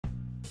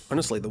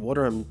Honestly, the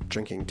water I'm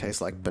drinking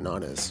tastes like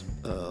bananas.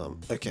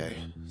 Okay,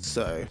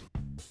 so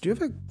do you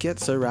ever get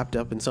so wrapped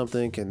up in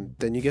something and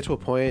then you get to a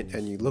point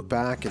and you look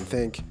back and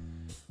think,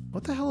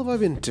 what the hell have I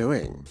been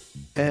doing?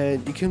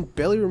 And you can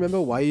barely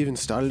remember why you even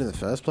started in the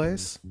first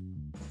place?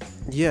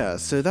 Yeah,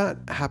 so that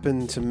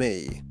happened to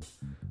me.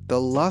 The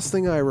last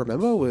thing I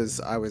remember was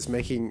I was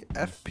making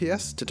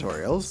FPS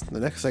tutorials. The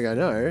next thing I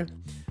know,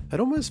 I'd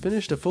almost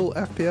finished a full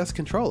FPS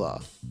controller,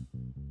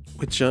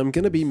 which I'm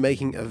going to be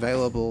making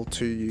available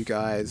to you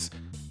guys.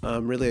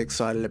 I'm really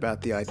excited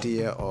about the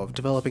idea of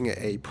developing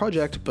a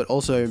project, but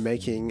also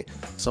making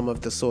some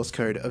of the source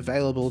code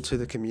available to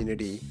the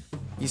community.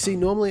 You see,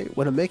 normally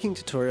when I'm making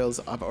tutorials,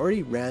 I've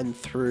already ran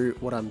through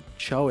what I'm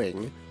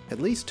showing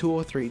at least 2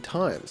 or 3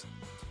 times.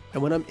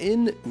 And when I'm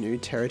in new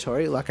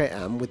territory, like I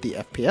am with the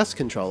FPS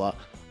controller,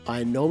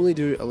 I normally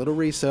do a little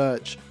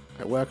research,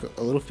 I work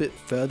a little bit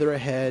further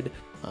ahead,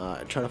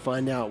 try to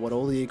find out what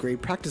all the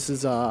agreed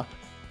practices are.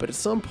 But at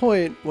some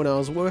point, when I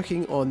was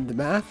working on the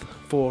math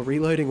for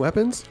reloading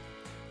weapons,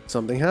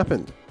 something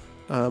happened.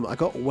 I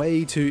got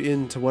way too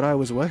into what I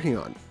was working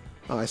on.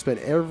 I spent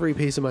every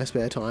piece of my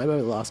spare time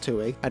over the last 2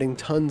 weeks adding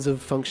tons of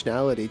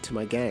functionality to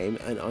my game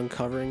and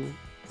uncovering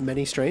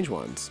many strange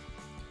ones.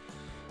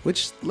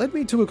 Which led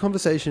me to a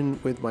conversation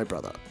with my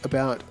brother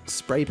about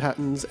spray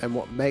patterns and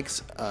what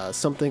makes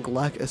something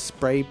like a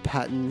spray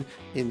pattern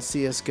in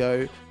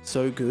CSGO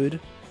so good.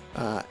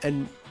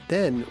 And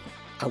then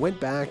I went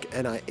back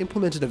and I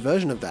implemented a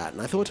version of that,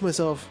 and I thought to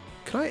myself,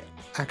 can I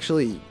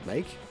actually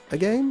make a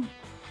game?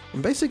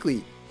 I'm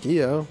basically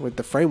here with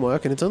the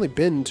framework and it's only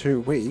been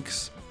 2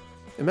 weeks.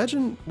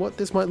 Imagine what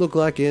this might look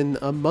like in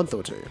a month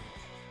or 2.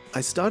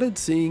 I started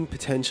seeing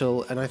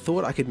potential and I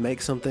thought I could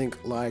make something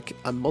like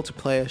a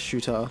multiplayer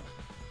shooter.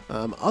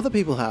 Other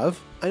people have.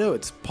 I know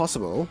it's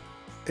possible.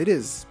 It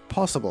is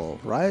possible,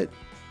 right?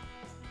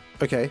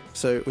 Okay,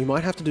 so we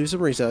might have to do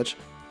some research.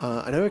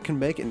 I know it can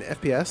make an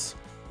FPS.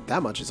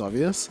 That much is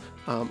obvious.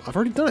 I've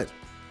already done it.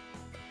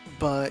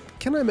 But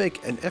can I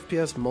make an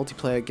FPS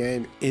multiplayer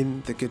game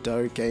in the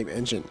Godot game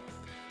engine?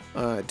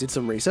 Did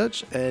some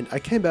research and I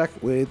came back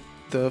with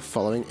the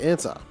following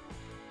answer.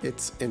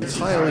 It's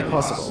entirely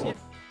possible.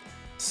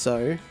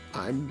 So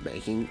I'm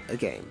making a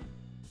game.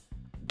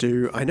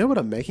 Do I know what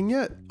I'm making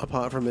yet,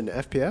 apart from an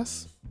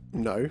FPS?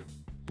 No,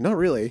 not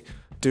really.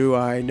 Do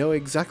I know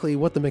exactly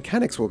what the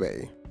mechanics will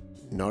be?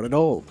 Not at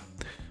all.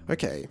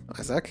 Okay,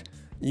 Isaac,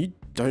 you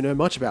don't know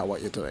much about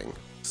what you're doing.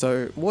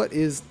 So what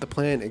is the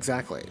plan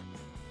exactly?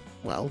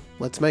 Well,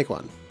 let's make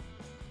one.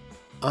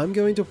 I'm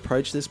going to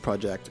approach this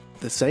project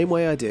the same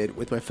way I did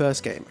with my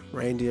first game,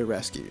 Reindeer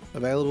Rescue,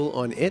 available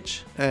on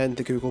itch and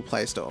the Google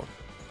Play Store.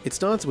 It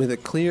starts with a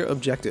clear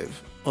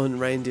objective. On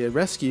Reindeer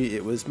Rescue,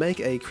 it was make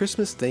a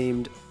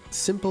Christmas-themed,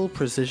 simple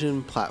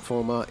precision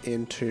platformer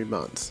in 2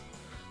 months.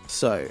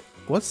 So,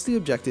 what's the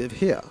objective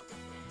here?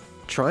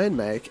 Try and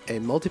make a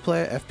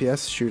multiplayer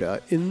FPS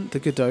shooter in the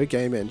Godot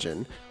game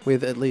engine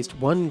with at least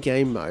one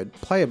game mode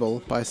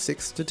playable by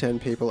 6 to 10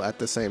 people at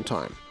the same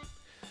time.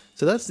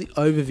 So that's the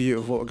overview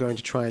of what we're going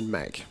to try and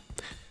make.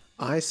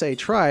 I say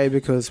try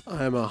because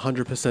I'm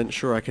 100%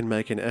 sure I can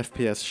make an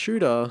FPS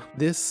shooter.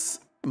 This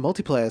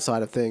multiplayer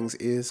side of things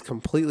is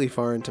completely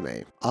foreign to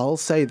me. I'll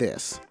say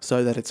this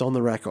so that it's on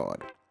the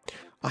record.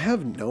 I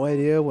have no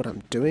idea what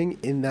I'm doing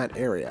in that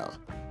area,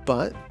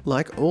 but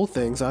like all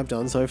things I've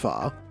done so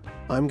far,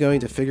 I'm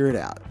going to figure it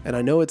out, and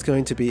I know it's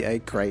going to be a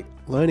great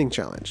learning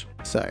challenge.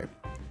 So,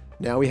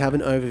 now we have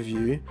an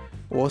overview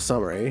or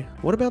summary.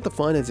 What about the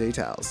finer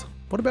details?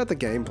 What about the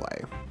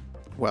gameplay?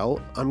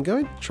 Well, I'm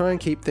going to try and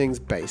keep things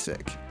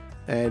basic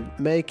and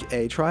make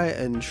a try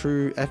and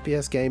true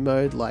FPS game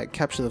mode like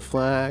capture the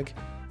flag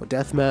or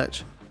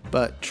deathmatch,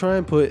 but try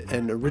and put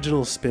an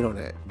original spin on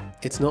it.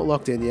 It's not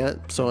locked in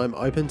yet, so I'm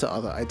open to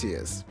other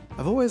ideas.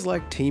 I've always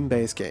liked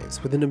team-based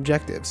games with an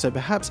objective, so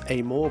perhaps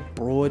a more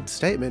broad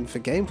statement for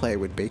gameplay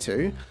would be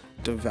to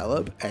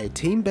develop a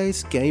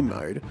team-based game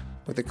mode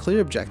with a clear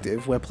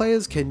objective where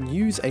players can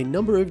use a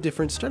number of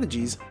different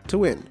strategies to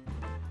win.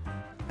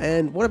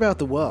 And what about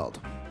the world?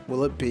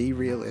 Will it be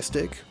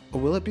realistic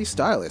or will it be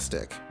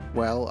stylistic?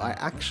 Well, I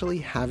actually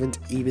haven't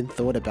even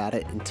thought about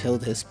it until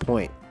this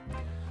point.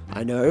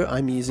 I know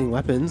I'm using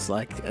weapons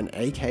like an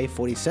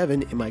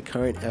AK-47 in my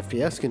current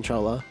FPS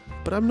controller,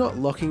 but I'm not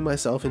locking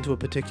myself into a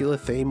particular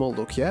theme or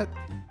look yet.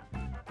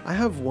 I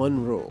have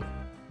one rule: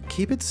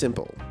 keep it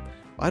simple.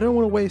 I don't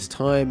want to waste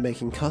time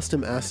making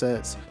custom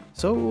assets,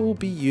 so we'll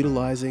be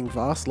utilizing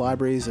vast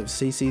libraries of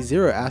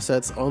CC0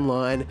 assets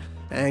online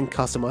and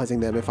customizing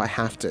them if I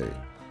have to.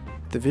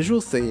 The visual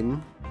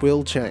theme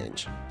will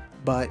change,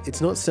 but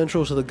it's not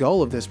central to the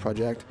goal of this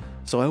project,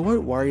 so I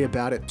won't worry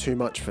about it too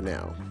much for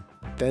now.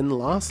 Then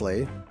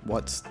lastly,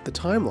 what's the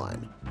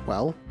timeline?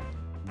 Well,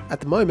 at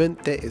the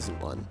moment there isn't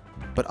one,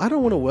 but I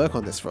don't want to work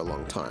on this for a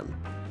long time.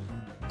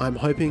 I'm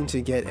hoping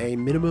to get a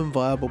minimum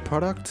viable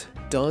product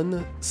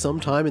done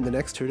sometime in the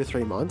next 2 to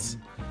 3 months,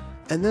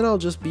 and then I'll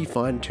just be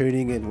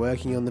fine-tuning and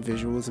working on the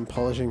visuals and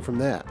polishing from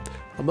there.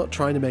 I'm not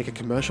trying to make a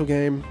commercial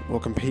game or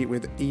compete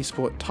with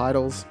esport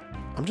titles.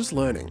 I'm just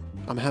learning,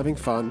 I'm having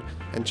fun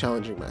and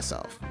challenging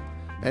myself.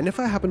 And if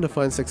I happen to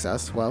find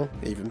success, well,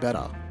 even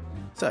better.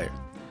 So,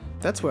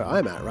 that's where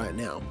I'm at right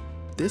now.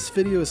 This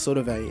video is sort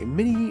of a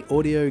mini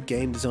audio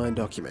game design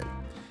document,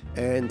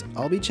 and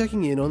I'll be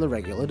checking in on the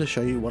regular to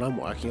show you what I'm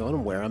working on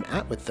and where I'm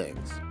at with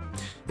things.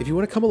 If you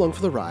want to come along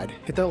for the ride,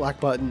 hit that like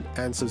button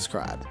and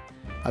subscribe.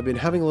 I've been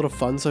having a lot of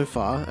fun so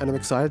far, and I'm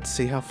excited to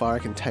see how far I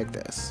can take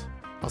this.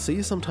 I'll see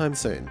you sometime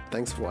soon.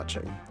 Thanks for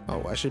watching.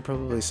 Oh, I should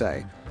probably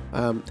say,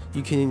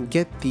 you can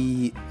get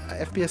the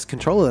FPS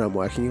controller that I'm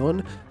working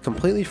on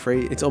completely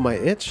free. It's on my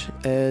itch,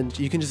 and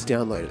you can just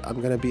download it.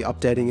 I'm going to be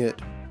updating it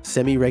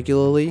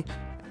semi-regularly.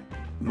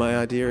 My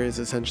idea is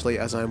essentially,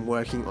 as I'm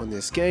working on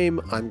this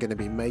game, I'm going to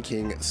be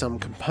making some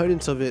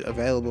components of it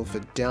available for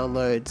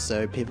download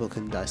so people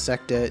can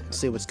dissect it,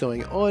 see what's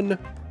going on,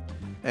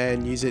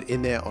 and use it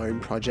in their own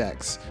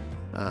projects.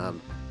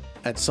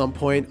 At some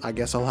point, I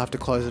guess I'll have to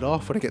close it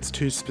off when it gets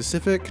too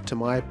specific to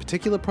my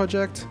particular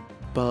project,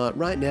 but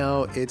right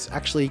now it's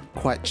actually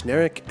quite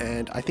generic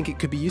and I think it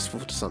could be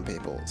useful to some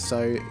people,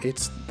 so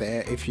it's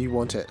there if you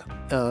want it.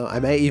 I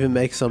may even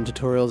make some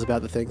tutorials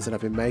about the things that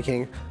I've been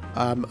making.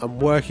 I'm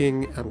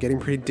getting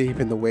pretty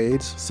deep in the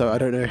weeds, so I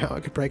don't know how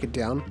I could break it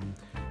down.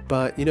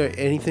 But, you know,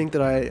 anything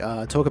that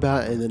I talk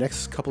about in the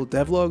next couple of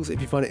devlogs,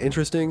 if you find it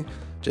interesting,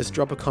 just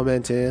drop a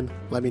comment in,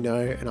 let me know,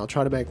 and I'll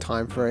try to make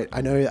time for it.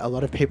 I know a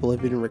lot of people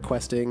have been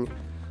requesting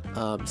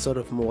sort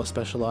of more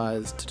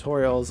specialized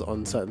tutorials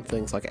on certain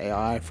things like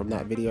AI from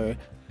that video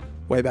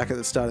way back at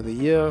the start of the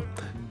year.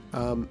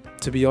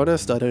 To be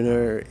honest, I don't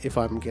know if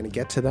I'm going to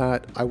get to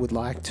that. I would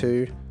like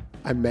to.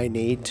 I may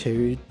need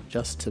to,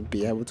 just to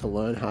be able to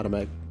learn how to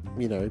make,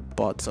 you know,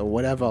 bots or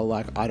whatever,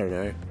 like, I don't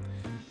know.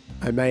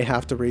 I may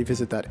have to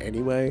revisit that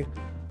anyway,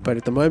 but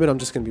at the moment I'm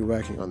just going to be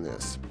working on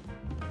this.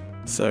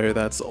 So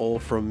that's all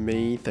from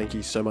me. Thank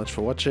you so much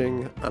for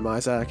watching. I'm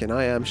Isaac and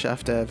I am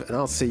Chaff.Dev, and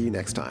I'll see you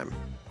next time.